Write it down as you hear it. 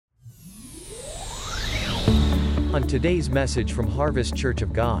on today's message from Harvest Church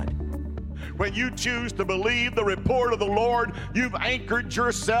of God. When you choose to believe the report of the Lord, you've anchored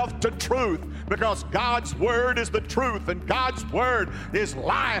yourself to truth, because God's word is the truth, and God's word is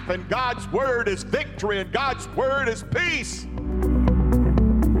life, and God's word is victory, and God's word is peace.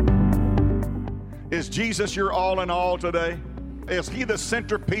 Is Jesus your all in all today? Is he the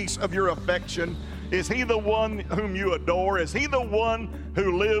centerpiece of your affection? Is he the one whom you adore? Is he the one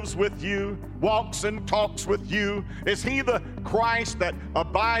who lives with you, walks and talks with you? Is he the Christ that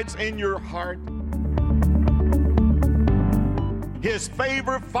abides in your heart? His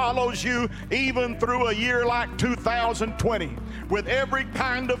favor follows you even through a year like 2020, with every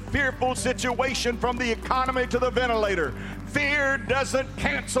kind of fearful situation, from the economy to the ventilator. Fear doesn't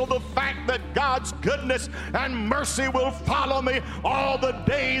cancel the fact that God's goodness and mercy will follow me all the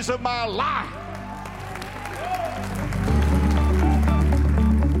days of my life.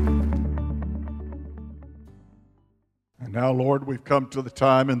 And now, Lord, we've come to the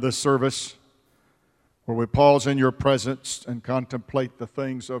time in this service where we pause in your presence and contemplate the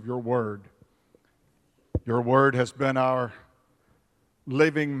things of your word. Your word has been our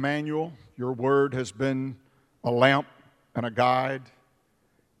living manual. Your word has been a lamp and a guide.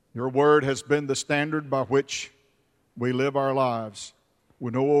 Your word has been the standard by which we live our lives.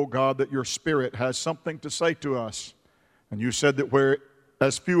 We know, oh God, that your Spirit has something to say to us. And you said that where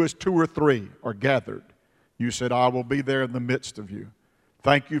as few as 2 or 3 are gathered, you said, I will be there in the midst of you.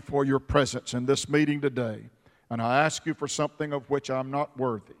 Thank you for your presence in this meeting today. And I ask you for something of which I'm not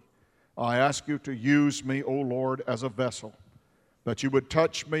worthy. I ask you to use me, O Lord, as a vessel, that you would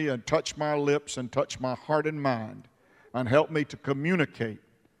touch me and touch my lips and touch my heart and mind, and help me to communicate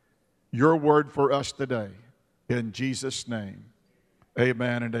your word for us today. In Jesus' name,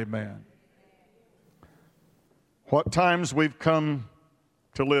 amen and amen. What times we've come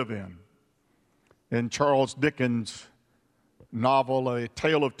to live in. In Charles Dickens' novel, A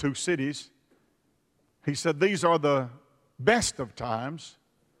Tale of Two Cities, he said, these are the best of times,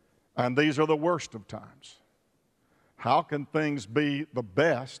 and these are the worst of times. How can things be the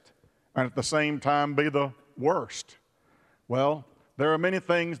best and at the same time be the worst? Well, there are many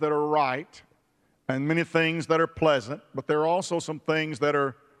things that are right and many things that are pleasant, but there are also some things that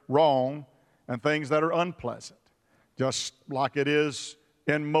are wrong and things that are unpleasant, just like it is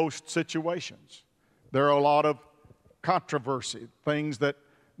in most situations. There are a lot of controversy, things that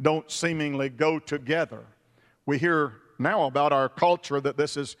don't seemingly go together. We hear now about our culture that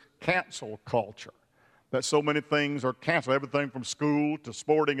this is cancel culture, that so many things are canceled, everything from school to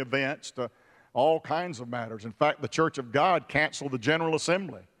sporting events to all kinds of matters. In fact, the Church of God canceled the General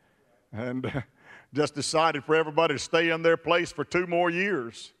Assembly and just decided for everybody to stay in their place for 2 more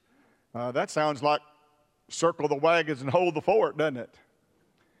years. That sounds like circle the wagons and hold the fort, doesn't it?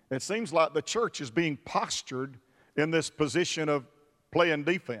 It seems like the church is being postured in this position of playing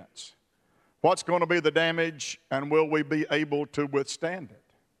defense. What's going to be the damage, and will we be able to withstand it?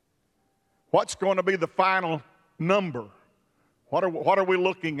 What's going to be the final number? What are we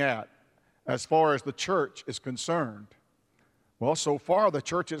looking at as far as the church is concerned? Well, so far the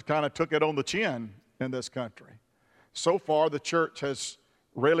church has kind of took it on the chin in this country. So far the church has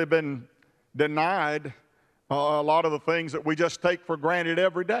really been denied a lot of the things that we just take for granted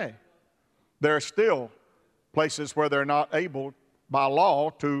every day. There are still places where they're not able by law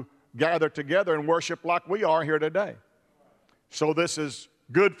to gather together and worship like we are here today. So this is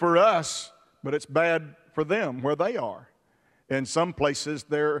good for us, but it's bad for them where they are. In some places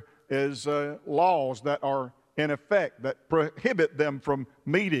there is laws that are in effect that prohibit them from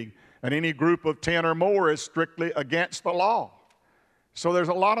meeting, and any group of 10 or more is strictly against the law. So there's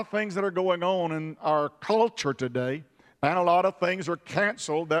a lot of things that are going on in our culture today, and a lot of things are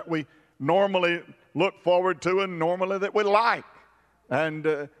canceled that we normally look forward to and normally that we like.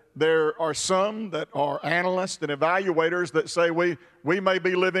 And there are some that are analysts and evaluators that say we may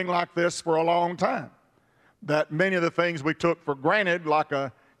be living like this for a long time, that many of the things we took for granted, like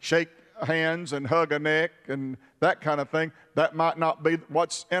a shake hands and hug a neck and that kind of thing, that might not be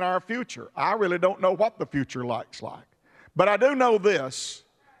what's in our future. I really don't know what the future looks like. But I do know this.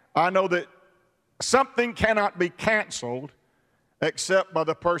 I know that something cannot be canceled except by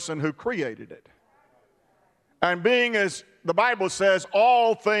the person who created it. And being, as the Bible says,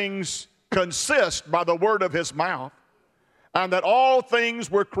 all things consist by the word of his mouth, and that all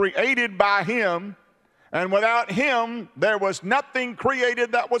things were created by him, and without him there was nothing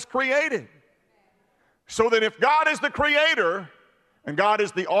created that was created. So that if God is the creator, and God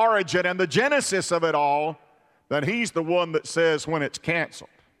is the origin and the genesis of it all, then he's the one that says when it's canceled.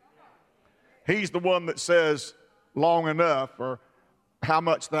 He's the one that says long enough or how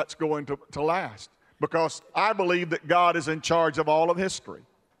much that's going to last. because I believe that God is in charge of all of history.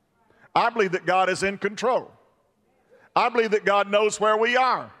 I believe that God is in control. I believe that God knows where we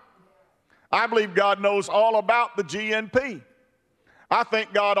are. I believe God knows all about the GNP. I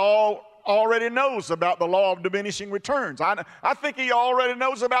think God already knows about the law of diminishing returns. I think He already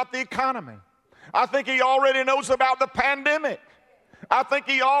knows about the economy. I think He already knows about the pandemic. I think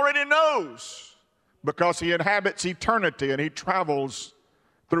He already knows because He inhabits eternity and He travels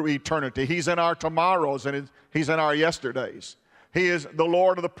through eternity. He's in our tomorrows and He's in our yesterdays. He is the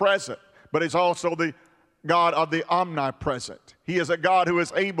Lord of the present, but He's also the God of the omnipresent. He is a God who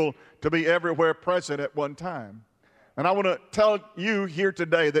is able to be everywhere present at one time. And I want to tell you here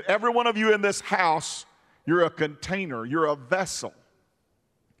today that every one of you in this house, you're a container, you're a vessel.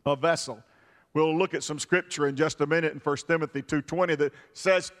 A vessel. We'll look at some scripture in just a minute in 1 Timothy 2:20 that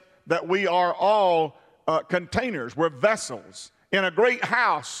says that we are all containers. We're vessels. In a great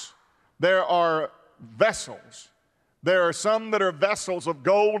house, there are vessels. There are some that are vessels of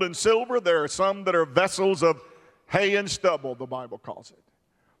gold and silver. There are some that are vessels of hay and stubble, the Bible calls it.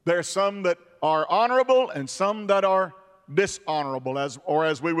 There are some that are honorable and some that are dishonorable, or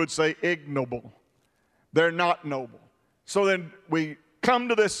as we would say, ignoble. They're not noble. So then we come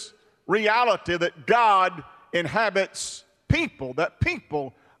to this reality that God inhabits people, that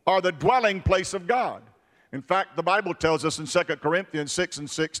people are the dwelling place of God. In fact, the Bible tells us in 2 Corinthians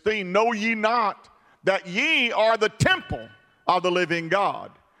 6:16, know ye not that ye are the temple of the living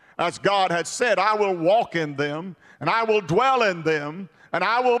God. As God had said, I will walk in them, and I will dwell in them, and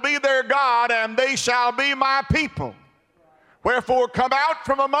I will be their God, and they shall be my people. Wherefore come out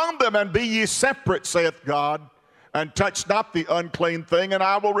from among them, and be ye separate, saith God, and touch not the unclean thing, and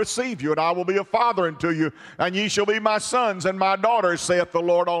I will receive you, and I will be a father unto you, and ye shall be my sons and my daughters, saith the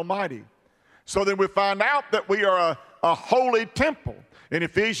Lord Almighty. So then we find out that we are a holy temple. In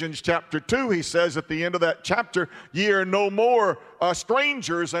Ephesians chapter 2, he says at the end of that chapter, ye are no more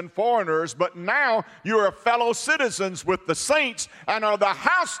strangers and foreigners, but now you are fellow citizens with the saints and are the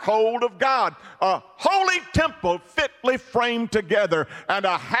household of God, a holy temple fitly framed together and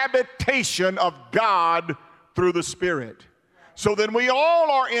a habitation of God through the Spirit. So then we all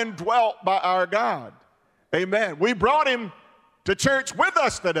are indwelt by our God. Amen. We brought Him to church with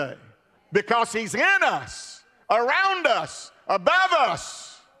us today because He's in us, around us, above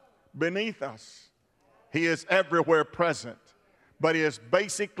us, beneath us. He is everywhere present, but He is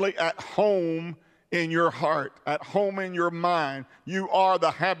basically at home in your heart, at home in your mind. You are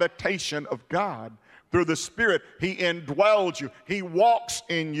the habitation of God. Through the Spirit, He indwells you. He walks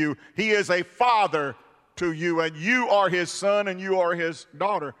in you. He is a father to you, and you are His son and you are His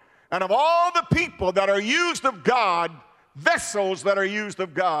daughter. And of all the people that are used of God, vessels that are used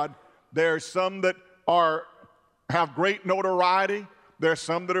of God, there are some that have great notoriety. There are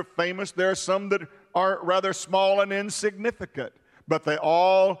some that are famous. There are some that are rather small and insignificant. But they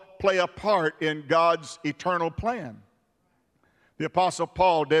all play a part in God's eternal plan. The Apostle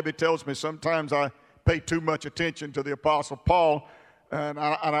Paul, Debbie tells me sometimes I pay too much attention to the Apostle Paul, and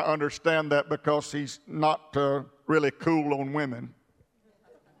I understand that because he's not really cool on women.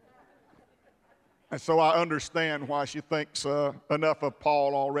 And so I understand why she thinks enough of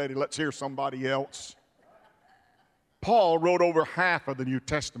Paul already. Let's hear somebody else. Paul wrote over half of the New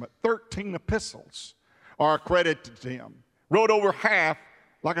Testament. 13 epistles are accredited to him. Wrote over half,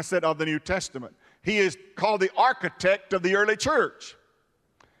 like I said, of the New Testament. He is called the architect of the early church.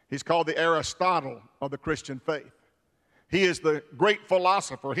 He's called the Aristotle of the Christian faith. He is the great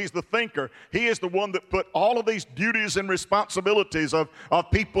philosopher. He's the thinker. He is the one that put all of these duties and responsibilities of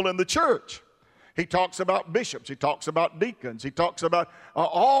people in the church. He talks about bishops. He talks about deacons. He talks about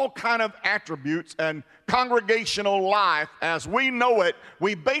all kind of attributes and congregational life as we know it.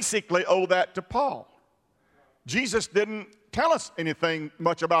 We basically owe that to Paul. Jesus didn't tell us anything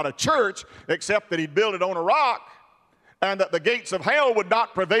much about a church except that He'd build it on a rock and that the gates of hell would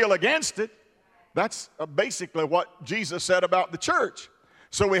not prevail against it. That's basically what Jesus said about the church.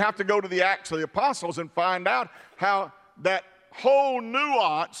 So we have to go to the Acts of the Apostles and find out how that whole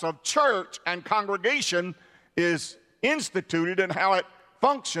nuance of church and congregation is instituted and how it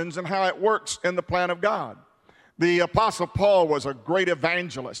functions and how it works in the plan of God. The Apostle Paul was a great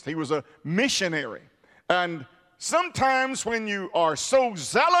evangelist. He was a missionary. And sometimes when you are so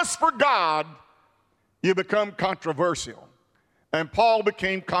zealous for God, you become controversial. And Paul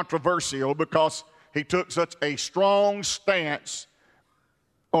became controversial because he took such a strong stance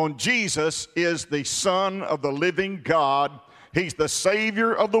on Jesus is the Son of the living God. He's the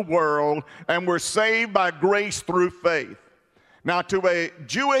Savior of the world, and we're saved by grace through faith. Now, to a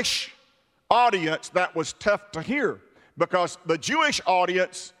Jewish audience, that was tough to hear because the Jewish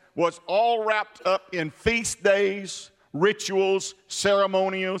audience was all wrapped up in feast days, rituals,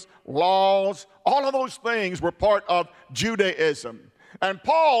 ceremonials, laws. All of those things were part of Judaism. And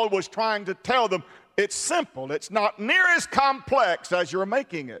Paul was trying to tell them, it's simple. It's not near as complex as you're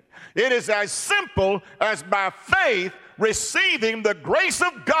making it. It is as simple as by faith receiving the grace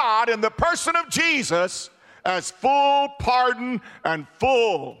of God in the person of Jesus as full pardon and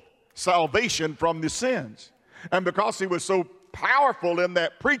full salvation from the sins. And because he was so powerful in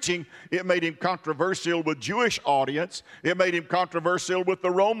that preaching, it made him controversial with Jewish audience. It made him controversial with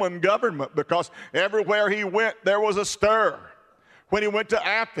the Roman government, because everywhere he went, there was a stir. When he went to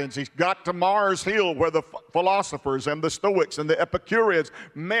Athens, he got to Mars Hill, where the philosophers and the Stoics and the Epicureans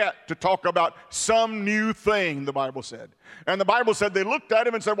met to talk about some new thing, the Bible said. And the Bible said they looked at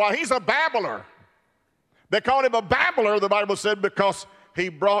him and said, well, he's a babbler. They called him a babbler, the Bible said, because he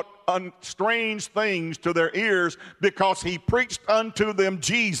brought strange things to their ears, because he preached unto them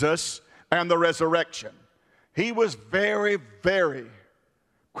Jesus and the resurrection. He was very, very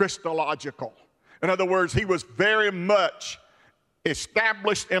Christological. In other words, he was very much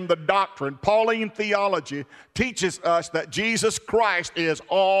established in the doctrine. Pauline theology teaches us that Jesus Christ is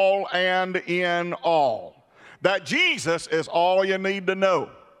all and in all. That Jesus is all you need to know.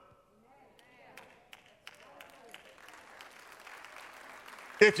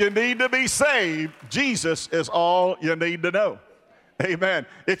 If you need to be saved, Jesus is all you need to know. Amen.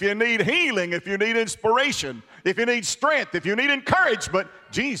 If you need healing, if you need inspiration, if you need strength, if you need encouragement,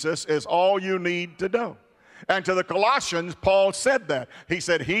 Jesus is all you need to know. And to the Colossians, Paul said that. He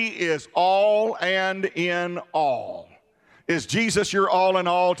said, he is all and in all. Is Jesus your all in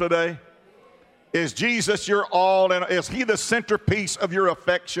all today? Is Jesus your all in all? Is he the centerpiece of your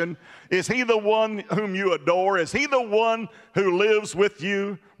affection? Is he the one whom you adore? Is he the one who lives with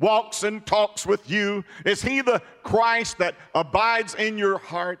you, walks and talks with you? Is he the Christ that abides in your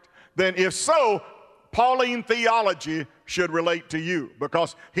heart? Then if so, Pauline theology should relate to you,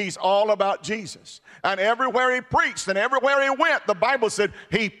 because he's all about Jesus. And everywhere he preached and everywhere he went, the Bible said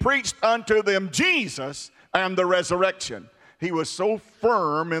he preached unto them Jesus and the resurrection. He was so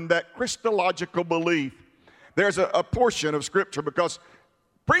firm in that Christological belief. There's a portion of Scripture, because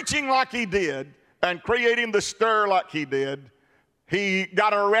preaching like he did and creating the stir like he did, he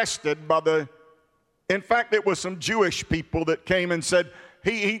got arrested by in fact, it was some Jewish people that came and said,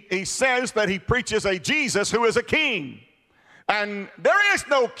 he says that he preaches a Jesus who is a king. And there is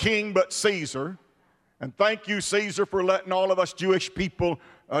no king but Caesar. And thank you, Caesar, for letting all of us Jewish people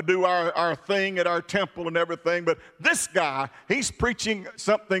do our thing at our temple and everything. But this guy, he's preaching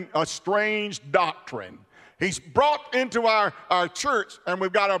a strange doctrine. He's brought into our church, and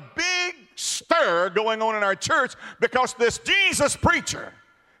we've got a big stir going on in our church, because this Jesus preacher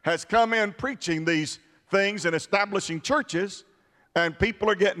has come in preaching these things and establishing churches. And people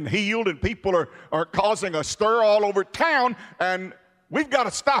are getting healed, and people are causing a stir all over town, and we've got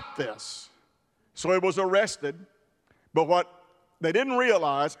to stop this. So he was arrested. But what they didn't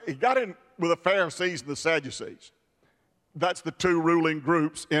realize, he got in with the Pharisees and the Sadducees. That's the two ruling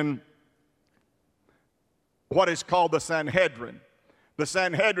groups in what is called the Sanhedrin. The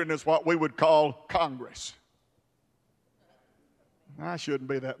Sanhedrin is what we would call Congress. I shouldn't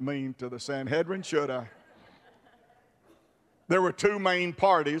be that mean to the Sanhedrin, should I? There were two main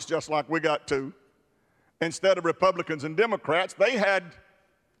parties, just like we got two. Instead of Republicans and Democrats, they had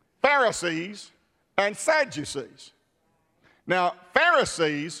Pharisees and Sadducees. Now,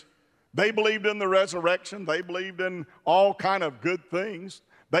 Pharisees, they believed in the resurrection. They believed in all kind of good things.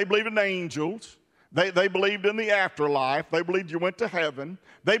 They believed in angels. They believed in the afterlife. They believed you went to heaven.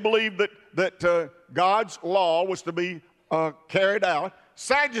 They believed that God's law was to be carried out.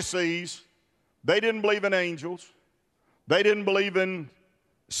 Sadducees, they didn't believe in angels. They didn't believe in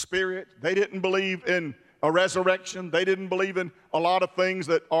spirit. They didn't believe in a resurrection. They didn't believe in a lot of things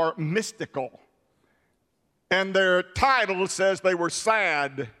that are mystical. And their title says they were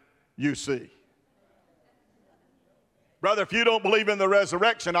sad, you see. Brother, if you don't believe in the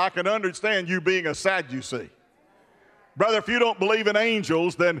resurrection, I can understand you being a Sadducee. Brother, if you don't believe in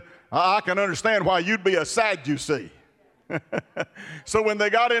angels, then I can understand why you'd be a Sadducee. So when they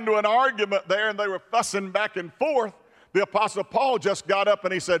got into an argument there and they were fussing back and forth, the Apostle Paul just got up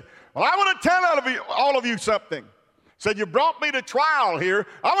and he said, well, I want to tell all of you something. He said, you brought me to trial here.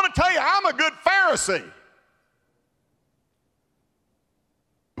 I want to tell you I'm a good Pharisee.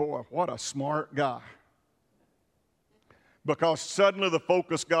 Boy, what a smart guy. Because suddenly the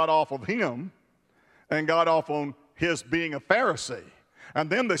focus got off of him and got off on his being a Pharisee. And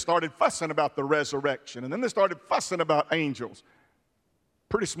then they started fussing about the resurrection. And then they started fussing about angels.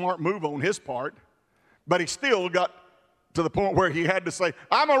 Pretty smart move on his part. But he still got to the point where he had to say,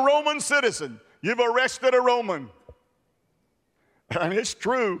 I'm a Roman citizen. You've arrested a Roman. And it's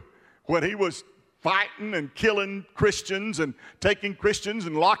true, when he was fighting and killing Christians and taking Christians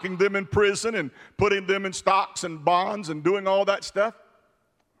and locking them in prison and putting them in stocks and bonds and doing all that stuff,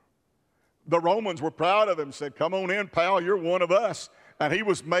 the Romans were proud of him, said, come on in, pal, you're one of us. And he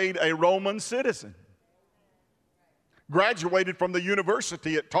was made a Roman citizen. Graduated from the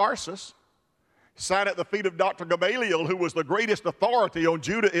university at Tarsus, sat at the feet of Dr. Gamaliel, who was the greatest authority on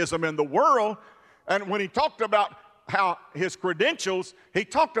Judaism in the world. And when he talked about how his credentials, he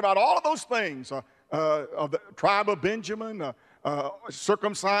talked about all of those things, of the tribe of Benjamin,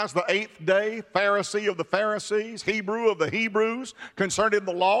 circumcised the 8th day, Pharisee of the Pharisees, Hebrew of the Hebrews, concerning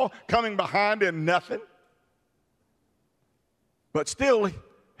the law, coming behind in nothing. But still,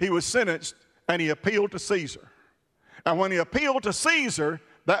 he was sentenced, and he appealed to Caesar. And when he appealed to Caesar,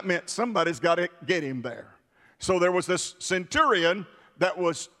 that meant somebody's got to get him there. So there was this centurion that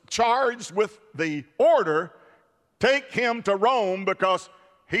was charged with the order, take him to Rome because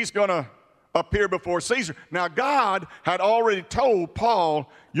he's going to appear before Caesar. Now, God had already told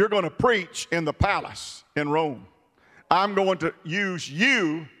Paul, you're going to preach in the palace in Rome. I'm going to use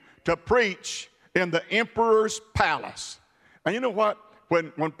you to preach in the emperor's palace. And you know what?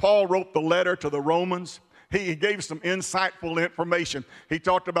 When Paul wrote the letter to the Romans, he gave some insightful information. He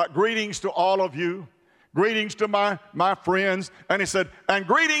talked about greetings to all of you, greetings to my friends, and he said, and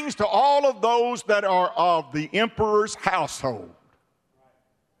greetings to all of those that are of the emperor's household.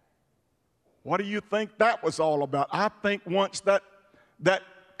 What do you think that was all about? I think once that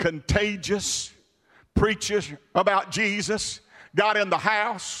contagious preacher about Jesus got in the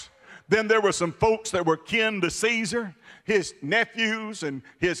house, then there were some folks that were kin to Caesar, his nephews and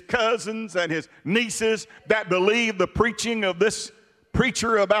his cousins and his nieces that believed the preaching of this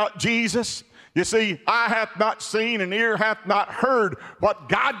preacher about Jesus. You see, eye hath not seen and ear hath not heard what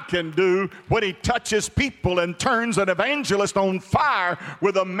God can do when he touches people and turns an evangelist on fire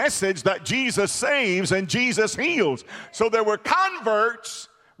with a message that Jesus saves and Jesus heals. So there were converts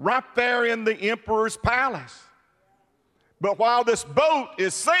right there in the emperor's palace. But while this boat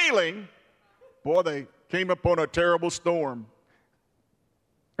is sailing, boy, they came upon a terrible storm.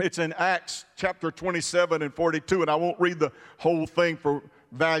 It's in Acts chapter 27 and 42, and I won't read the whole thing for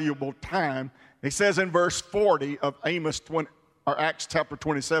valuable time. He says in verse 40 of Acts chapter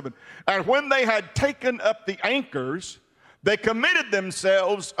 27, and when they had taken up the anchors, they committed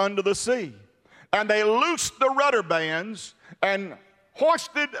themselves unto the sea, and they loosed the rudder bands and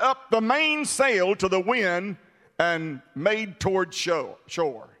hoisted up the mainsail to the wind and made toward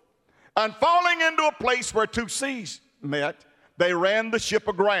shore. And falling into a place where two seas met, they ran the ship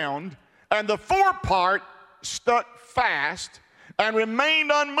aground, and the forepart stuck fast and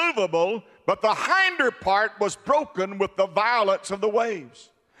remained unmovable, but the hinder part was broken with the violence of the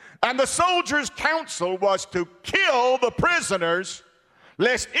waves. And the soldiers' counsel was to kill the prisoners,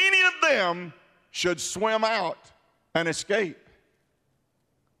 lest any of them should swim out and escape.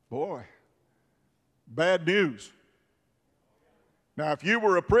 Boy, bad news. Now, if you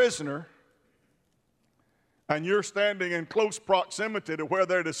were a prisoner and you're standing in close proximity to where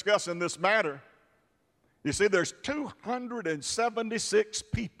they're discussing this matter, you see, there's 276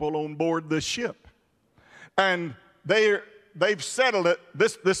 people on board this ship. And they've settled it.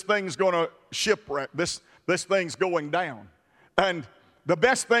 This thing's going to shipwreck. This thing's going down. And the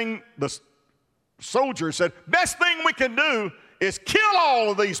best thing, the soldier said, best thing we can do is kill all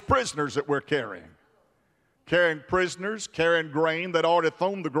of these prisoners that we're carrying. Carrying prisoners, carrying grain. They'd already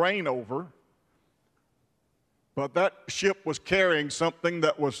thrown the grain over. But that ship was carrying something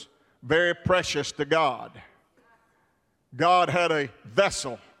that was very precious to God. God had a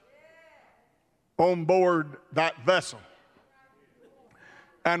vessel on board that vessel.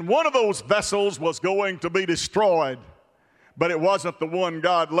 And one of those vessels was going to be destroyed, but it wasn't the one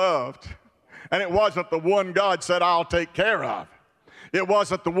God loved. And it wasn't the one God said, I'll take care of. It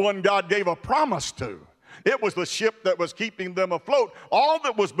wasn't the one God gave a promise to. It was the ship that was keeping them afloat. All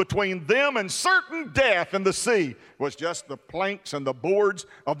that was between them and certain death in the sea was just the planks and the boards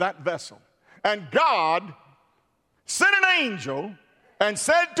of that vessel. And God sent an angel and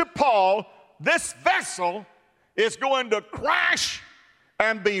said to Paul, this vessel is going to crash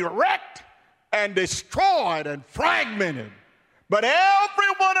and be wrecked and destroyed and fragmented. But every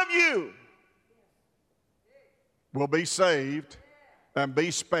one of you will be saved and be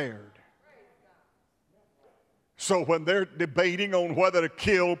spared. So when they're debating on whether to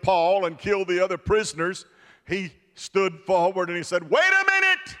kill Paul and kill the other prisoners, he stood forward and he said, wait a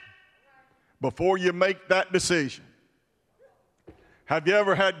minute before you make that decision. Have you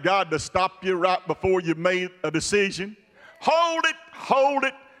ever had God to stop you right before you made a decision? Hold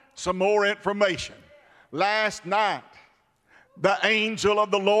it. Some more information. Last night, the angel of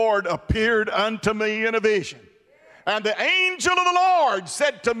the Lord appeared unto me in a vision. And the angel of the Lord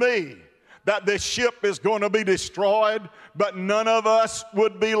said to me that this ship is going to be destroyed, but none of us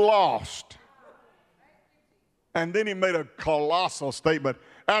would be lost. And then he made a colossal statement.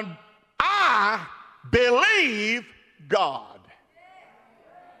 And I believe God.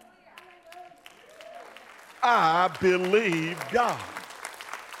 I believe God.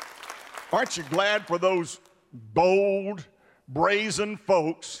 Aren't you glad for those bold, brazen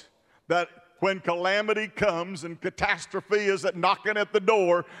folks that when calamity comes and catastrophe is knocking at the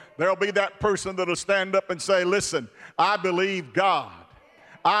door, there'll be that person that'll stand up and say, listen, I believe God.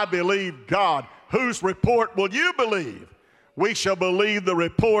 I believe God. Whose report will you believe? We shall believe the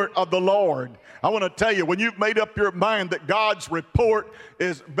report of the Lord. I want to tell you, when you've made up your mind that God's report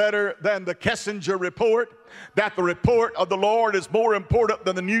is better than the Kissinger report, that the report of the Lord is more important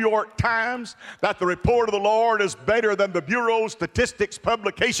than the New York Times, that the report of the Lord is better than the Bureau of Statistics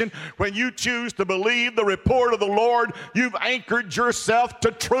publication, when you choose to believe the report of the Lord, you've anchored yourself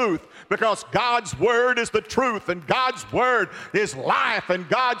to truth, because God's word is the truth, and God's word is life, and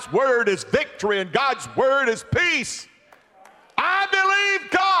God's word is victory, and God's word is peace. I believe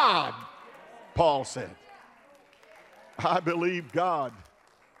God, Paul said. I believe God.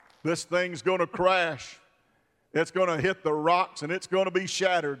 This thing's going to crash. It's going to hit the rocks and it's going to be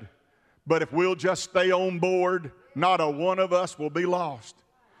shattered. But if we'll just stay on board, not a one of us will be lost.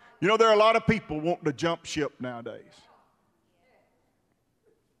 You know, there are a lot of people wanting to jump ship nowadays.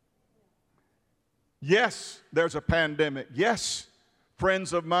 Yes, there's a pandemic. Yes,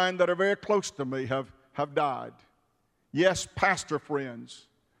 friends of mine that are very close to me have died. Yes, pastor friends,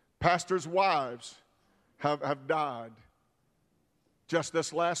 pastors' wives have died. Just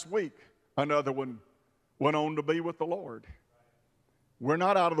this last week, another one went on to be with the Lord. We're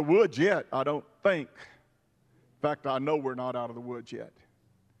not out of the woods yet, I don't think. In fact, I know we're not out of the woods yet.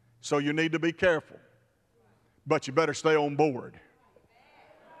 So you need to be careful. But you better stay on board.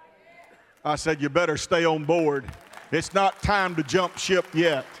 I said you better stay on board. It's not time to jump ship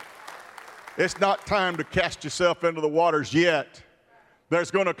yet. It's not time to cast yourself into the waters yet.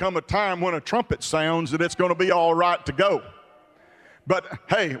 There's going to come a time when a trumpet sounds and it's going to be all right to go. But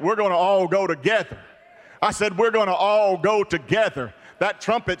hey, we're going to all go together. I said we're going to all go together. That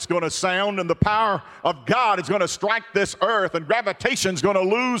trumpet's going to sound and the power of God is going to strike this earth and gravitation's going to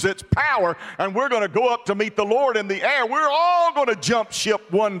lose its power and we're going to go up to meet the Lord in the air. We're all going to jump ship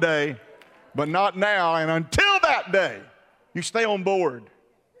one day, but not now. And until that day, you stay on board,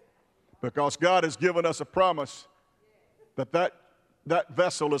 because God has given us a promise that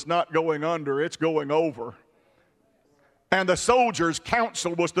vessel is not going under, it's going over. And the soldiers'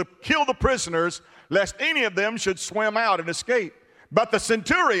 counsel was to kill the prisoners, lest any of them should swim out and escape. But the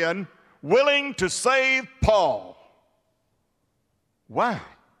centurion, willing to save Paul. Wow.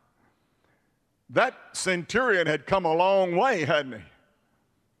 That centurion had come a long way, hadn't he?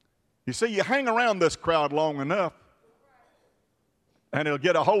 You see, you hang around this crowd long enough, and it'll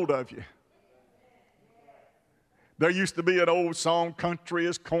get a hold of you. There used to be an old song, Country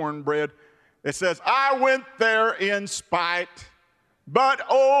is Cornbread. It says, I went there in spite, but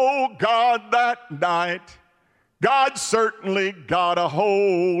oh God, that night, God certainly got a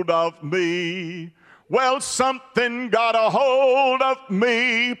hold of me. Well, something got a hold of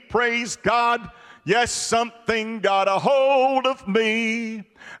me, praise God. Yes, something got a hold of me.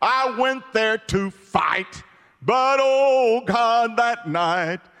 I went there to fight, but oh God, that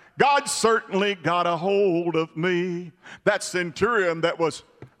night, God certainly got a hold of me. That centurion that was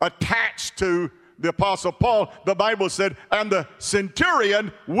attached to the Apostle Paul, the Bible said, and the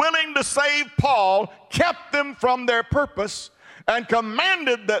centurion, willing to save Paul, kept them from their purpose and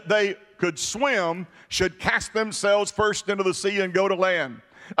commanded that they could swim, should cast themselves first into the sea and go to land.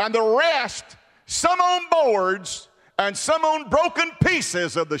 And the rest, some on boards and some on broken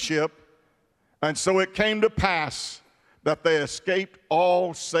pieces of the ship. And so it came to pass that they escaped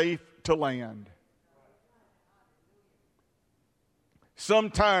all safe to land.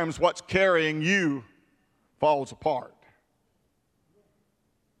 Sometimes what's carrying you falls apart.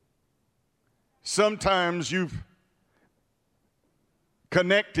 Sometimes you've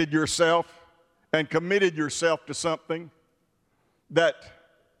connected yourself and committed yourself to something that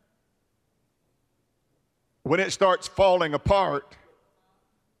when it starts falling apart,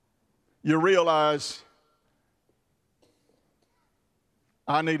 you realize,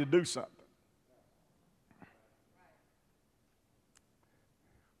 I need to do something.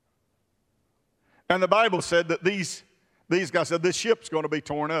 And the Bible said that these guys said, this ship's going to be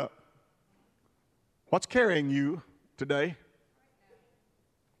torn up. What's carrying you today?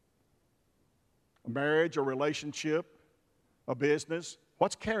 A marriage, a relationship, a business.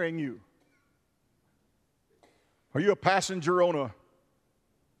 What's carrying you? Are you a passenger on a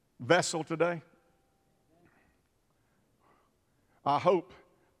vessel today? I hope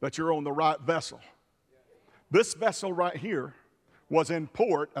that you're on the right vessel. This vessel right here was in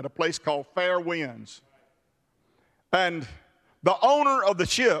port at a place called Fair Winds. And the owner of the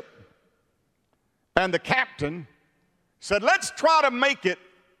ship and the captain said, let's try to make it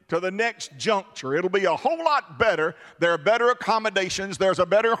to the next juncture. It'll be a whole lot better. There are better accommodations. There's a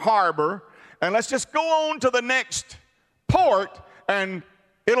better harbor. And let's just go on to the next port and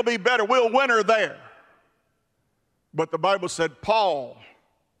it'll be better. We'll winter there. But the Bible said Paul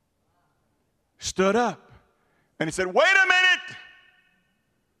stood up and he said, wait a minute.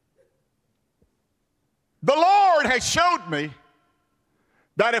 The Lord has showed me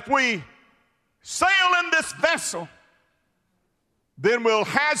that if we sail in this vessel, then we'll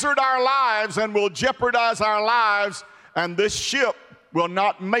hazard our lives and we'll jeopardize our lives, and this ship will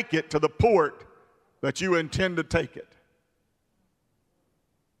not make it to the port that you intend to take it.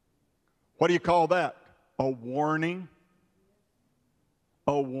 What do you call that? A warning.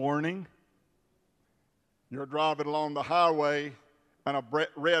 A warning. You're driving along the highway and a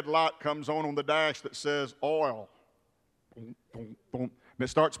red light comes on the dash that says oil. Boom, boom, boom. And it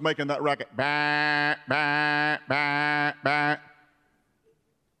starts making that racket. Bah, bah, bah, bah.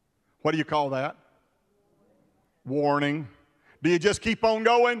 What do you call that? Warning. Do you just keep on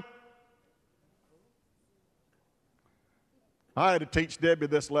going? I had to teach Debbie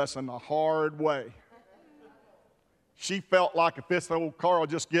this lesson the hard way. She felt like if this old car will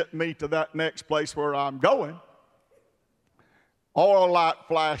just get me to that next place where I'm going, oil light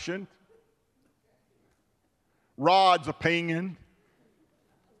flashing, rods a pinging,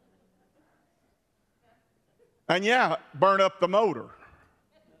 and yeah, burn up the motor.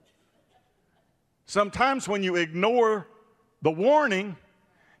 Sometimes when you ignore the warning,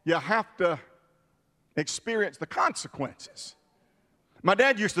 you have to experience the consequences. My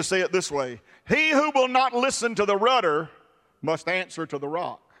dad used to say it this way: he who will not listen to the rudder must answer to the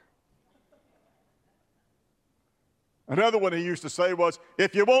rock. Another one he used to say was,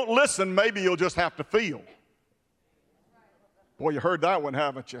 if you won't listen, maybe you'll just have to feel. Boy, you heard that one,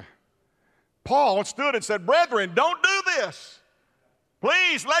 haven't you? Paul stood and said, brethren, don't do this.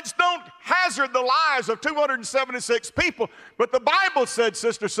 Please, let's don't hazard the lives of 276 people. But the Bible said,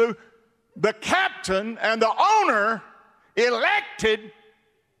 Sister Sue, the captain and the owner elected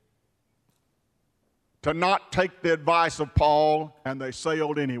to not take the advice of Paul, and they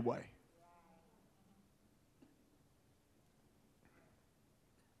sailed anyway.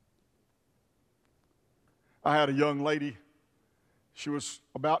 I had a young lady, she was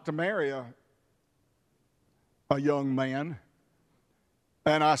about to marry a young man,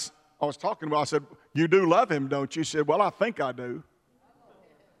 and I was talking to her. I said, you do love him, don't you? She said, well, I think I do.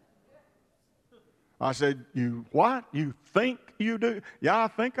 I said, you what? You think you do? Yeah, I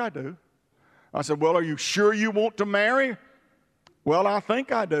think I do. I said, well, are you sure you want to marry? Well, I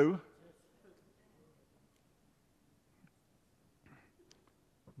think I do.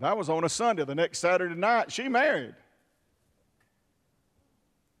 That was on a Sunday. The next Saturday night, she married.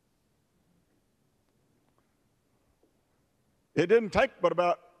 It didn't take but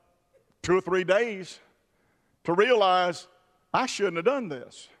about 2 or 3 days to realize I shouldn't have done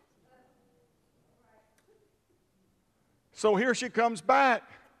this. So here she comes back,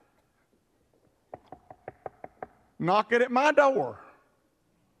 knocking at my door.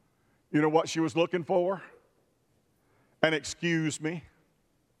 You know what she was looking for? An excuse me.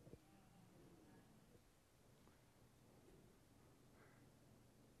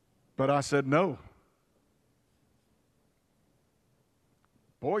 But I said, no.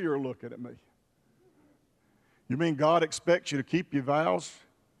 Boy, you're looking at me. You mean God expects you to keep your vows?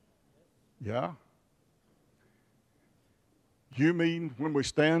 Yeah. You mean when we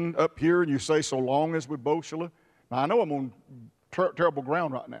stand up here and you say, so long as we both shall live? Now, I know I'm on terrible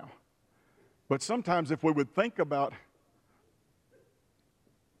ground right now. But sometimes if we would think about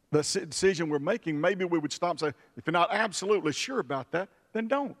the decision we're making, maybe we would stop and say, if you're not absolutely sure about that, then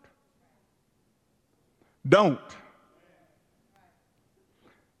don't. Don't.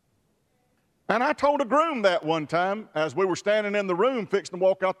 And I told a groom that one time as we were standing in the room fixing to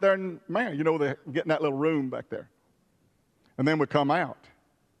walk out there and, man, you know, they're getting that little room back there. And then we come out.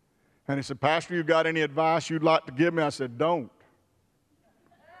 And he said, Pastor, you got any advice you'd like to give me? I said, don't.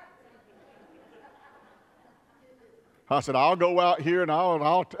 I said, I'll go out here and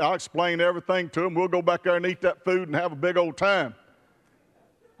I'll explain everything to him. We'll go back there and eat that food and have a big old time.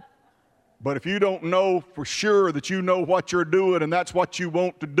 But if you don't know for sure that you know what you're doing and that's what you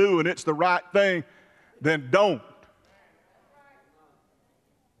want to do and it's the right thing, then don't.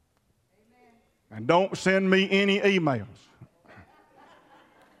 And don't send me any emails.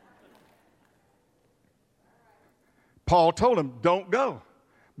 Paul told them, don't go.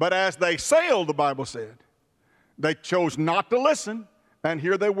 But as they sailed, the Bible said, they chose not to listen, and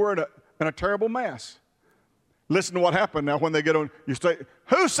here they were in a terrible mess. Listen to what happened now when they get on. You say,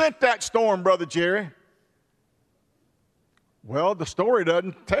 who sent that storm, Brother Jerry? Well, the story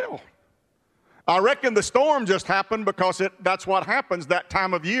doesn't tell. I reckon the storm just happened because that's what happens that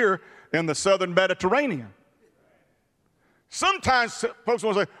time of year in the southern Mediterranean. Sometimes folks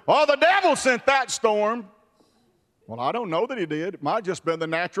will say, oh, the devil sent that storm. Well, I don't know that he did. It might have just been the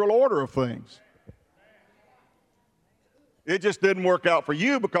natural order of things. It just didn't work out for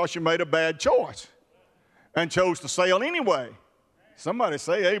you because you made a bad choice and chose to sail anyway. Somebody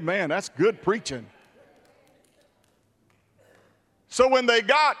say, amen, that's good preaching. So when they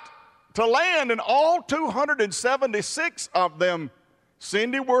got to land, and all 276 of them,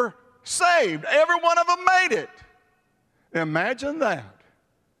 Cindy, were saved. Every one of them made it. Imagine that.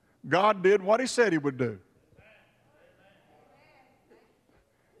 God did what he said he would do.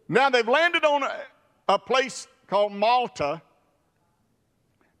 Now they've landed on a place called Malta.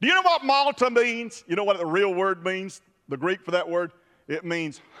 Do you know what Malta means? You know what the real word means? The Greek for that word? It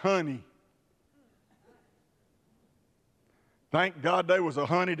means honey. Thank God there was a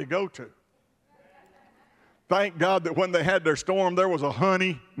honey to go to. Thank God that when they had their storm, there was a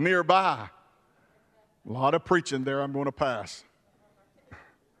honey nearby. A lot of preaching there I'm going to pass.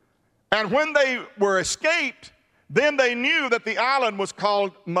 And when they were escaped, then they knew that the island was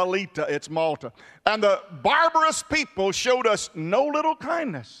called Melita. It's Malta. And the barbarous people showed us no little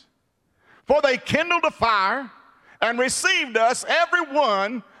kindness. For they kindled a fire and received us, every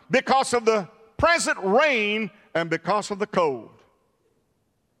one, because of the present rain and because of the cold.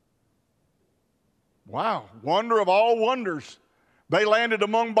 Wow, wonder of all wonders. They landed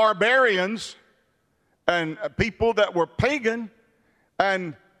among barbarians and people that were pagan,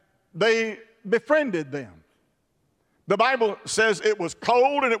 and they befriended them. The Bible says it was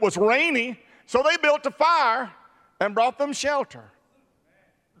cold and it was rainy, so they built a fire and brought them shelter.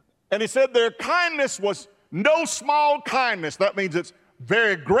 And he said their kindness was no small kindness. That means it's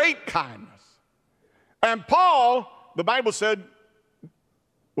very great kindness. And Paul, the Bible said,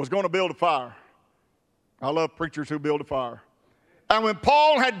 was going to build a fire. I love preachers who build a fire. And when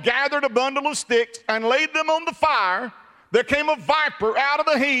Paul had gathered a bundle of sticks and laid them on the fire, there came a viper out of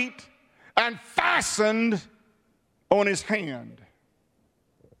the heat and fastened on his hand.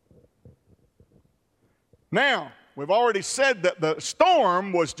 Now, we've already said that the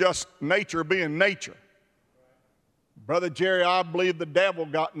storm was just nature being nature. Brother Jerry, I believe the devil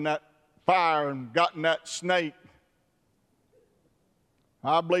got in that fire and got in that snake.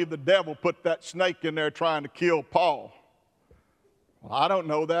 I believe the devil put that snake in there trying to kill Paul. Well, I don't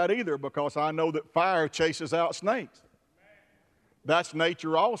know that either because I know that fire chases out snakes. That's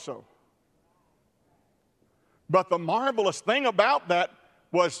nature also. But the marvelous thing about that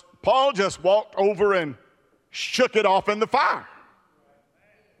was Paul just walked over and shook it off in the fire.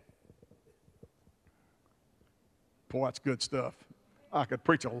 Boy, that's good stuff. I could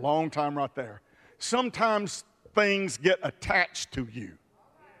preach a long time right there. Sometimes things get attached to you.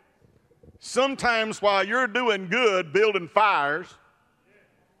 Sometimes while you're doing good, building fires,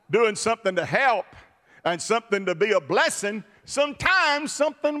 doing something to help and something to be a blessing, sometimes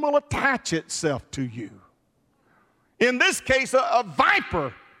something will attach itself to you. In this case, a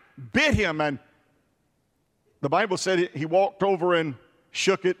viper bit him, and the Bible said he walked over and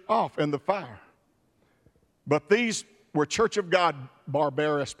shook it off in the fire. But these were Church of God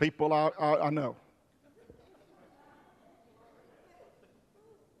barbarous people, I know.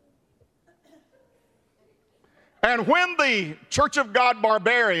 And when the Church of God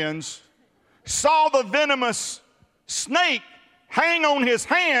barbarians saw the venomous snake hang on his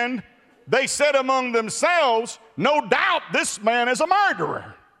hand, they said among themselves, no doubt this man is a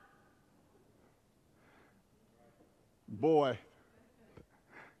murderer. Boy,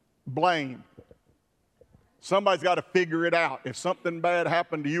 blame. Somebody's got to figure it out. If something bad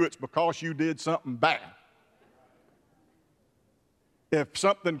happened to you, it's because you did something bad. If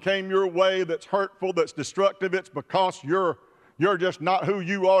something came your way that's hurtful, that's destructive, it's because you're just not who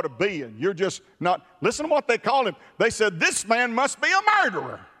you ought to be, and you're just not. Listen to what they called him. They said, this man must be a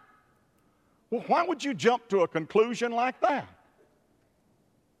murderer. Well, why would you jump to a conclusion like that?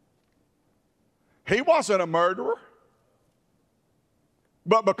 He wasn't a murderer.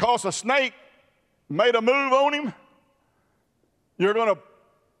 But because a snake made a move on him, you're going to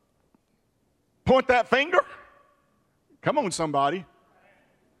point that finger? Come on, somebody.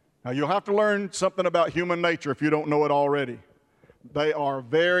 Now, you'll have to learn something about human nature if you don't know it already. They are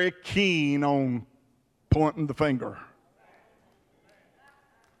very keen on pointing the finger.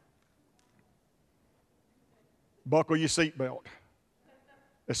 Buckle your seatbelt,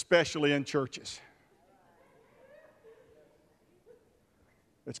 especially in churches.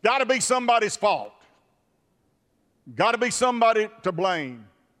 It's got to be somebody's fault. Got to be somebody to blame.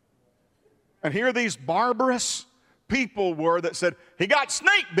 And here these barbarous people were that said, he got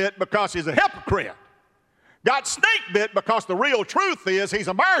snake bit because he's a hypocrite. Got snake bit because the real truth is he's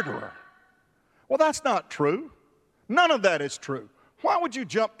a murderer. Well, that's not true. None of that is true. Why would you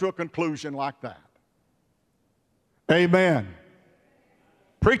jump to a conclusion like that? Amen.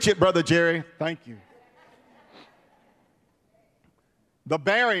 Preach it, Brother Jerry. Thank you. The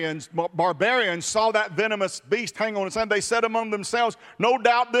barbarians saw that venomous beast hang on his hand. They said among themselves, no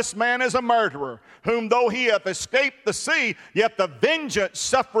doubt this man is a murderer, whom though he hath escaped the sea, yet the vengeance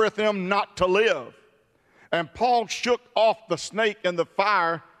suffereth him not to live. And Paul shook off the snake in the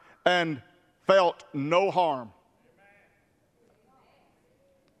fire and felt no harm.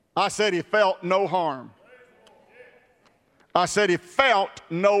 I said he felt no harm. I said he felt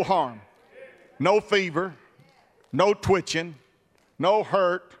no harm. No fever, no twitching, no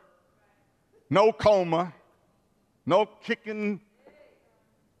hurt, no coma, no kicking,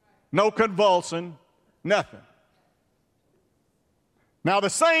 no convulsing, nothing. Now, the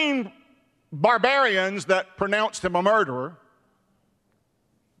same barbarians that pronounced him a murderer,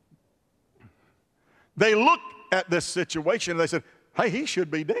 they looked at this situation and they said, hey, he should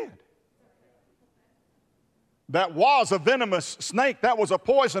be dead. That was a venomous snake. That was a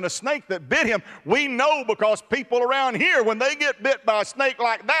poisonous snake that bit him. We know because people around here, when they get bit by a snake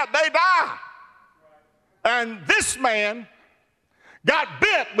like that, they die. And this man got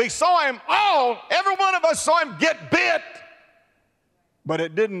bit. We saw him every one of us saw him get bit. But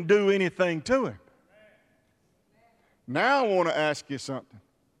it didn't do anything to him. Now I want to ask you something.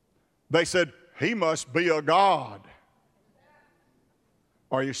 They said, he must be a god.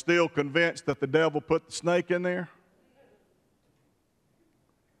 Are you still convinced that the devil put the snake in there?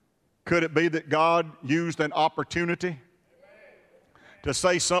 Could it be that God used an opportunity to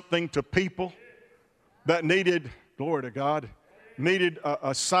say something to people that needed, glory to God, needed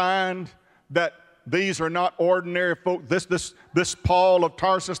a sign that these are not ordinary folk. This Paul of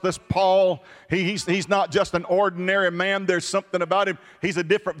Tarsus, this Paul, he's not just an ordinary man. There's something about him. He's a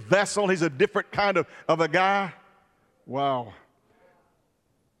different vessel. He's a different kind of a guy. Wow.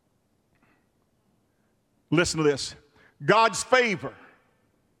 Listen to this. God's favor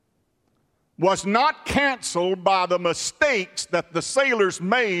was not canceled by the mistakes that the sailors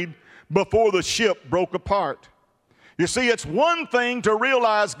made before the ship broke apart. You see, it's one thing to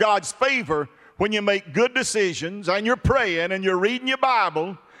realize God's favor when you make good decisions and you're praying and you're reading your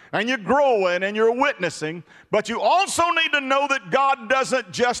Bible and you're growing and you're witnessing, but you also need to know that God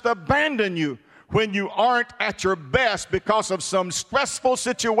doesn't just abandon you when you aren't at your best because of some stressful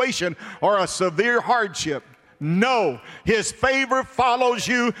situation or a severe hardship. No, His favor follows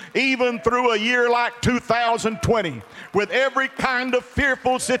you even through a year like 2020 with every kind of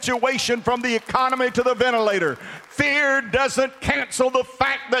fearful situation from the economy to the ventilator. Fear doesn't cancel the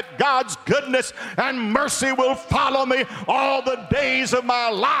fact that God's goodness and mercy will follow me all the days of my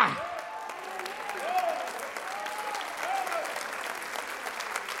life.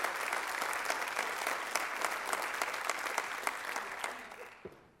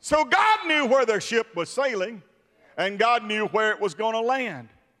 So God knew where their ship was sailing, and God knew where it was going to land.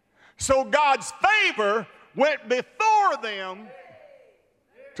 So God's favor went before them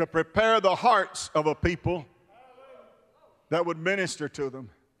to prepare the hearts of a people that would minister to them.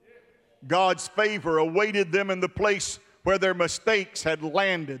 God's favor awaited them in the place where their mistakes had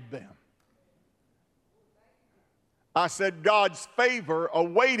landed them. I said God's favor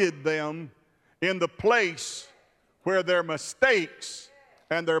awaited them in the place where their mistakes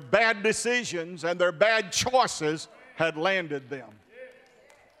and their bad decisions and their bad choices had landed them.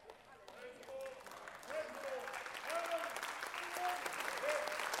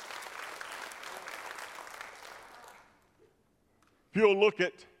 If you'll look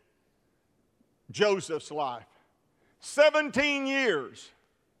at Joseph's life, 17 years,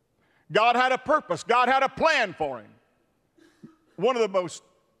 God had a purpose. God had a plan for him. One of the most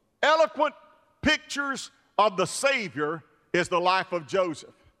eloquent pictures of the Savior is the life of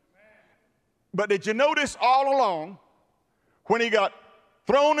Joseph. But did you notice all along, when he got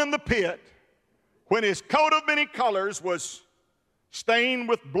thrown in the pit, when his coat of many colors was stained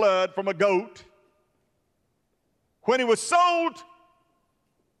with blood from a goat, when he was sold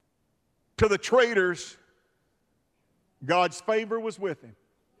to the traders, God's favor was with him.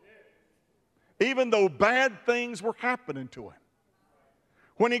 Even though bad things were happening to him.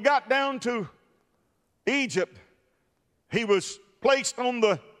 When he got down to Egypt, he was placed on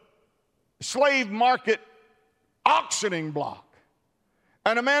the slave market auctioning block.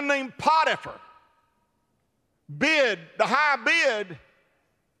 And a man named Potiphar bid the high bid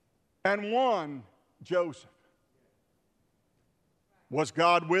and won Joseph. Was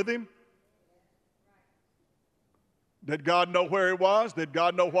God with him? Did God know where he was? Did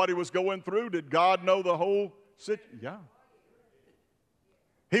God know what he was going through? Did God know the whole situation? Yeah.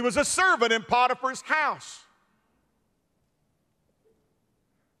 He was a servant in Potiphar's house.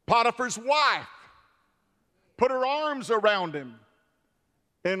 Potiphar's wife put her arms around him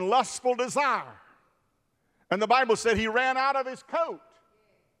in lustful desire. And the Bible said he ran out of his coat.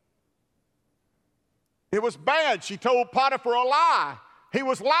 It was bad. She told Potiphar a lie. He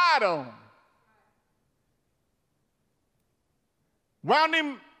was lied on. Wound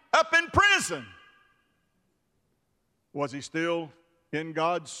him up in prison. Was he still in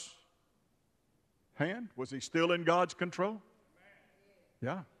God's hand? Was he still in God's control?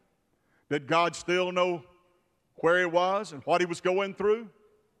 Yeah. Did God still know where he was and what he was going through?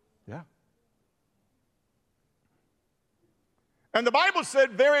 Yeah. And the Bible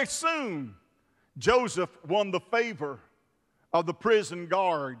said very soon Joseph won the favor of the prison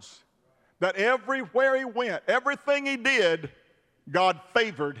guards. That everywhere he went, everything he did, God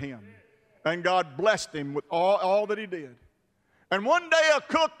favored him. And God blessed him with all that he did. And one day a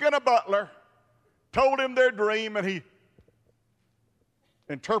cook and a butler told him their dream, and he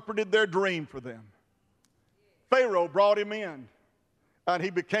interpreted their dream for them. Pharaoh brought him in, and he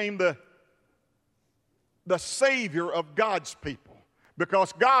became the savior of God's people.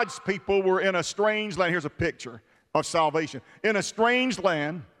 Because God's people were in a strange land. Here's a picture of salvation. In a strange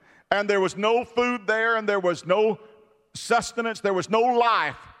land, and there was no food there, and there was no sustenance, there was no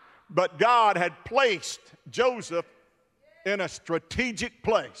life. But God had placed Joseph in a strategic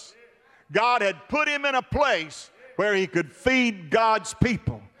place. God had put him in a place where he could feed God's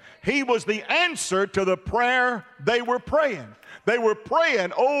people. He was the answer to the prayer they were praying. They were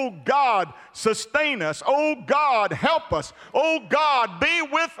praying, oh God, sustain us. Oh God, help us. Oh God, be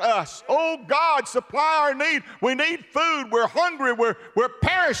with us. Oh God, supply our need. We need food. We're hungry. We're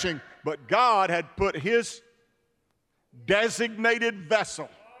perishing. But God had put his designated vessel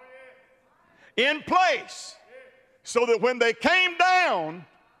in place so that when they came down,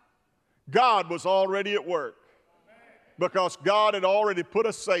 God was already at work. Because God had already put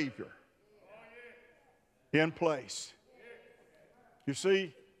a Savior in place. You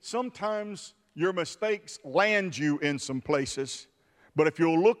see, sometimes your mistakes land you in some places, but if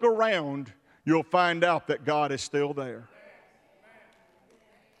you'll look around, you'll find out that God is still there.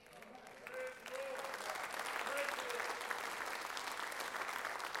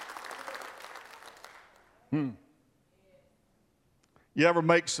 You ever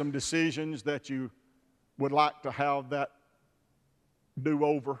make some decisions that you would like to have that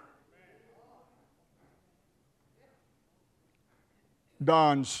do-over?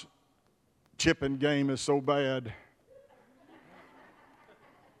 Don's chipping game is so bad.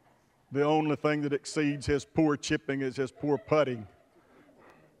 The only thing that exceeds his poor chipping is his poor putting.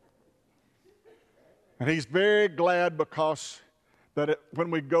 And he's very glad because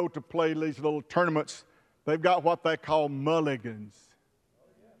when we go to play these little tournaments, they've got what they call mulligans.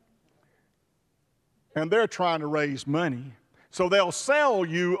 And they're trying to raise money. So they'll sell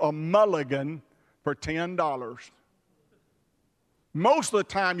you a mulligan for $10. Most of the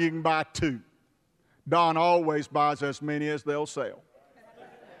time you can buy two. Don always buys as many as they'll sell.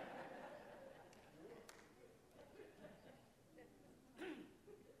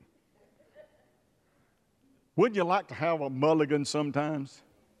 Wouldn't you like to have a mulligan sometimes?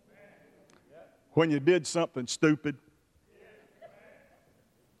 When you did something stupid?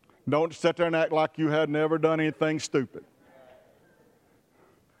 Don't sit there and act like you had never done anything stupid.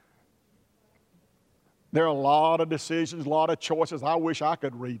 There are a lot of decisions, a lot of choices I wish I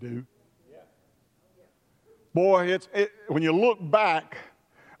could redo. Boy, when you look back,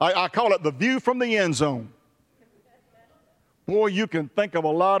 I call it the view from the end zone. Boy, you can think of a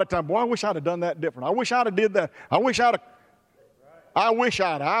lot of times, boy, I wish I'd have done that different. I wish I'd have did that. I wish I'd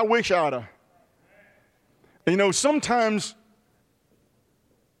have. You know, sometimes,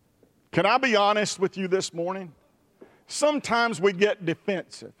 can I be honest with you this morning? Sometimes we get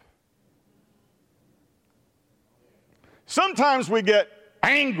defensive. Sometimes we get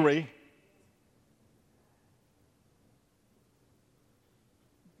angry.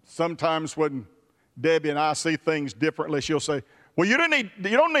 Sometimes when Debbie and I see things differently, she'll say, Well, you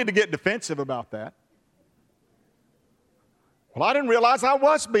don't need to get defensive about that. Well, I didn't realize I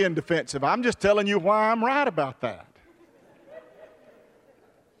was being defensive. I'm just telling you why I'm right about that.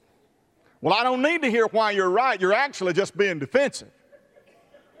 Well, I don't need to hear why you're right. You're actually just being defensive.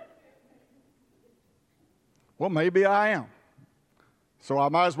 Well, maybe I am. So I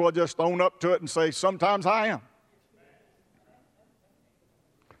might as well just own up to it and say, sometimes I am.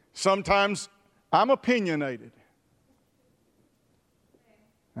 Sometimes I'm opinionated.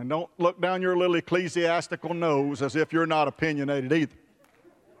 And don't look down your little ecclesiastical nose as if you're not opinionated either.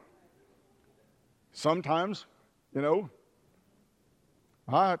 Sometimes,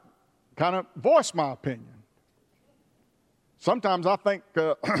 I kind of voice my opinion. Sometimes I think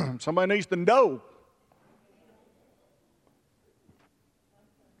somebody needs to know.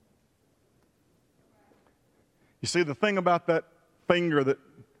 You see, the thing about that finger that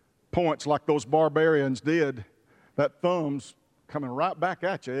points like those barbarians did, that thumb's coming right back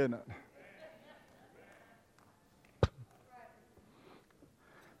at you, isn't it?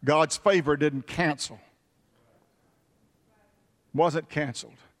 God's favor didn't cancel. Wasn't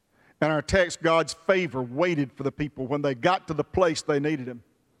canceled. In our text, God's favor waited for the people when they got to the place they needed Him.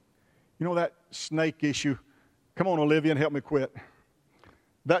 You know that snake issue? Come on, Olivia, and help me quit.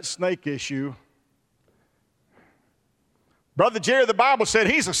 That snake issue. Brother Jerry, the Bible said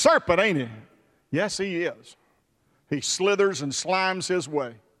he's a serpent, ain't he? Yes, he is. He slithers and slimes his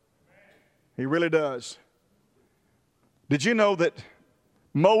way. He really does. Did you know that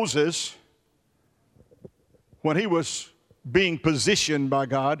Moses, when he was being positioned by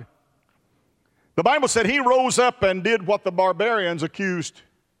God, the Bible said he rose up and did what the barbarians accused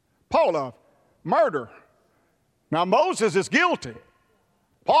Paul of, murder. Now Moses is guilty.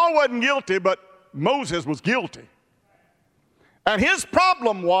 Paul wasn't guilty, but Moses was guilty. And his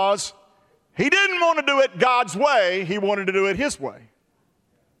problem was he didn't want to do it God's way, he wanted to do it his way.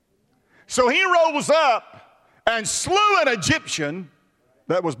 So he rose up and slew an Egyptian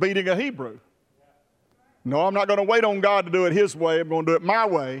that was beating a Hebrew. No, I'm not going to wait on God to do it his way, I'm going to do it my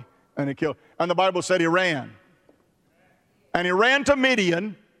way. And he killed. And the Bible said he ran. And he ran to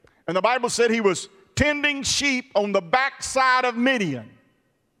Midian, and the Bible said he was tending sheep on the backside of Midian.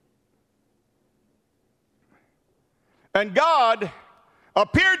 And God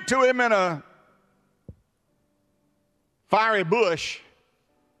appeared to him in a fiery bush.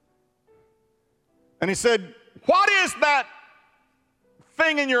 And he said, "What is that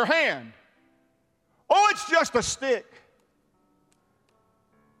thing in your hand?" "Oh, it's just a stick."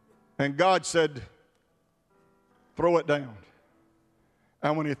 And God said, "Throw it down."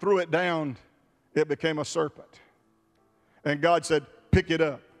 And when he threw it down, it became a serpent. And God said, "Pick it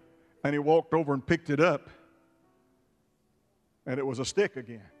up." And he walked over and picked it up. And it was a stick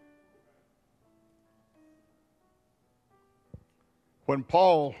again. When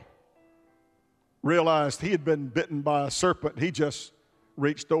Paul realized he had been bitten by a serpent, he just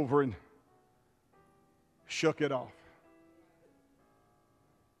reached over and shook it off.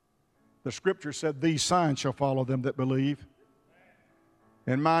 The scripture said, "These signs shall follow them that believe.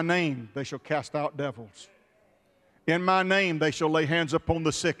 In my name they shall cast out devils. In my name they shall lay hands upon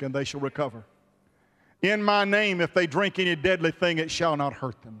the sick and they shall recover. In my name, if they drink any deadly thing, it shall not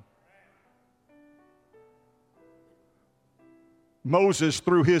hurt them." Moses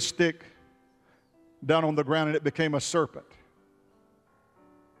threw his stick down on the ground and it became a serpent.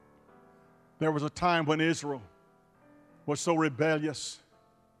 There was a time when Israel was so rebellious.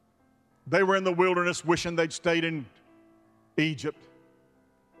 They were in the wilderness wishing they'd stayed in Egypt.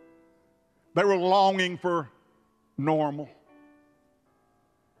 They were longing for normal.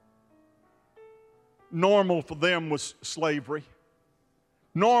 Normal for them was slavery.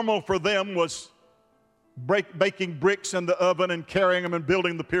 Normal for them was baking bricks in the oven and carrying them and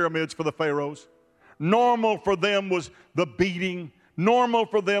building the pyramids for the pharaohs. Normal for them was the beating. Normal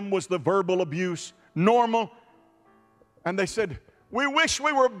for them was the verbal abuse. Normal. And they said, "We wish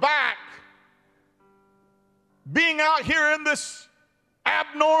we were back. Being out here in this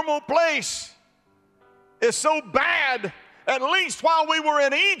abnormal place is so bad. At least while we were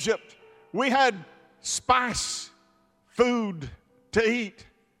in Egypt, we had spice, food to eat.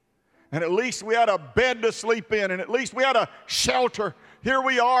 And at least we had a bed to sleep in, and at least we had a shelter. Here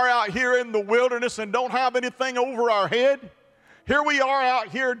we are out here in the wilderness and don't have anything over our head. Here we are out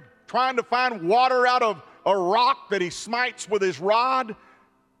here trying to find water out of a rock that he smites with his rod.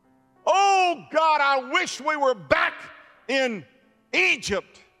 Oh God, I wish we were back in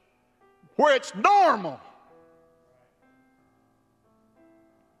Egypt where it's normal."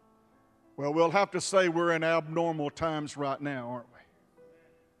 Well, we'll have to say we're in abnormal times right now, aren't we?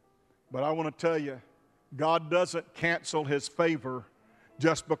 But I want to tell you, God doesn't cancel His favor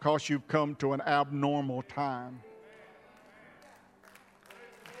just because you've come to an abnormal time.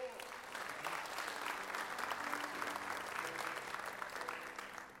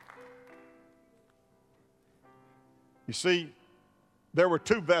 You see, there were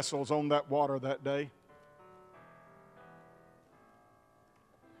two vessels on that water that day.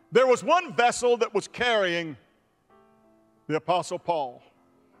 There was one vessel that was carrying the Apostle Paul.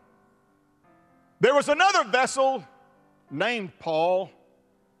 There was another vessel named Paul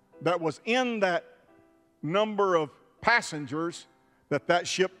that was in that number of passengers that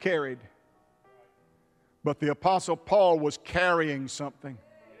ship carried. But the Apostle Paul was carrying something.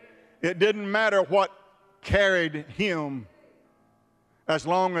 It didn't matter what carried him as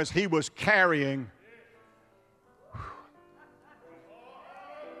long as he was carrying.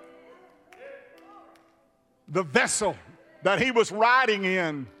 The vessel that he was riding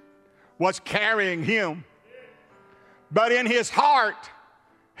in was carrying him. But in his heart,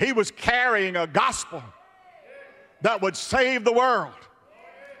 he was carrying a gospel that would save the world.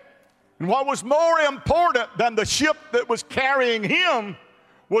 And what was more important than the ship that was carrying him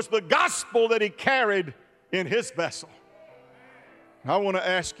was the gospel that he carried in his vessel. I want to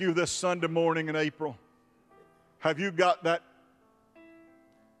ask you this Sunday morning in April, have you got that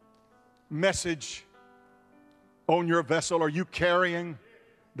message on your vessel? Are you carrying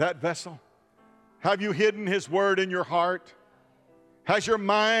that vessel? Have you hidden His word in your heart? Has your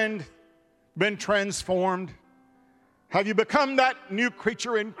mind been transformed? Have you become that new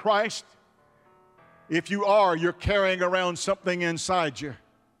creature in Christ? If you are, you're carrying around something inside you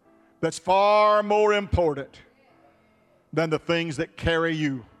that's far more important than the things that carry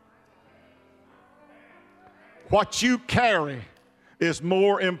you. What you carry is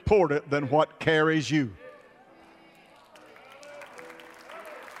more important than what carries you.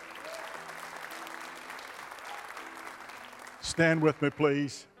 Stand with me,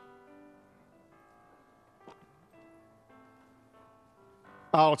 please.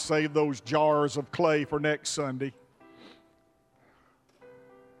 I'll save those jars of clay for next Sunday.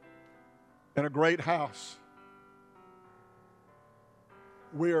 In a great house,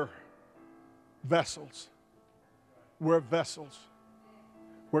 we're vessels. We're vessels.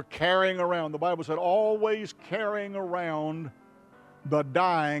 We're carrying around. The Bible said, always carrying around the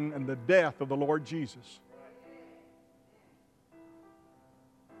dying and the death of the Lord Jesus.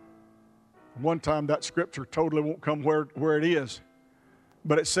 One time that scripture totally won't come where it is.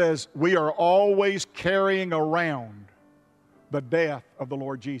 But it says, we are always carrying around the death of the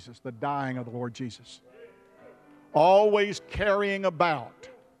Lord Jesus, the dying of the Lord Jesus. Always carrying about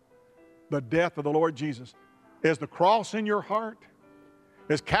the death of the Lord Jesus. Is the cross in your heart?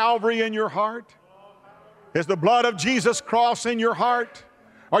 Is Calvary in your heart? Is the blood of Jesus cross in your heart?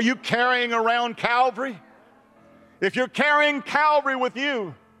 Are you carrying around Calvary? If you're carrying Calvary with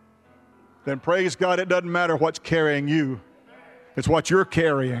you, then praise God, it doesn't matter what's carrying you. It's what you're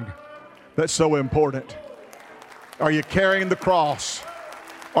carrying that's so important. Are you carrying the cross?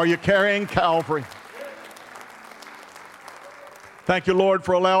 Are you carrying Calvary? Thank you, Lord,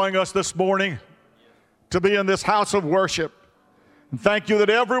 for allowing us this morning to be in this house of worship. And thank you that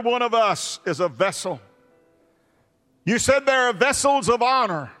every one of us is a vessel. You said there are vessels of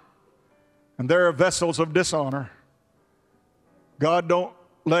honor and there are vessels of dishonor. God, don't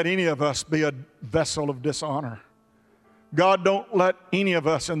let any of us be a vessel of dishonor. God, don't let any of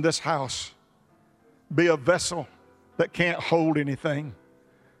us in this house be a vessel that can't hold anything.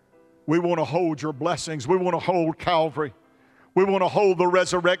 We want to hold your blessings. We want to hold Calvary. We want to hold the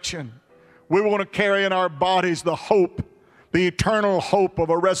resurrection. We want to carry in our bodies the hope, the eternal hope of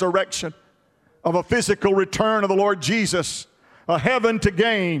a resurrection, of a physical return of the Lord Jesus, a heaven to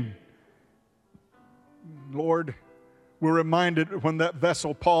gain. Lord, we're reminded when that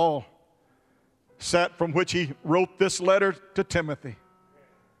vessel Paul sat from which he wrote this letter to Timothy.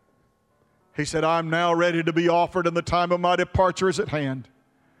 He said, I'm now ready to be offered and the time of my departure is at hand.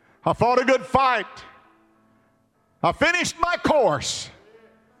 I fought a good fight. I finished my course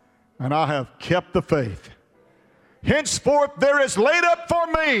and I have kept the faith. Henceforth there is laid up for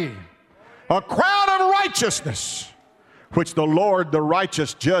me a crown of righteousness, which the Lord, the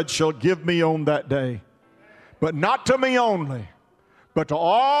righteous judge, shall give me on that day. But not to me only, but to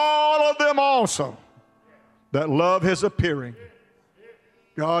all of them also that love his appearing.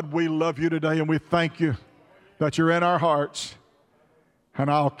 God, we love you today and we thank you that you're in our hearts. And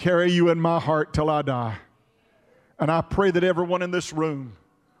I'll carry you in my heart till I die. And I pray that everyone in this room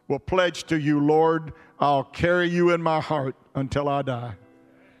will pledge to you, Lord, I'll carry you in my heart until I die.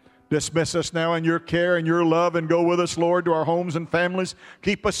 Dismiss us now in your care and your love and go with us, Lord, to our homes and families.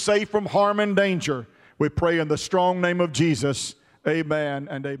 Keep us safe from harm and danger. We pray in the strong name of Jesus. Amen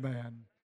and amen.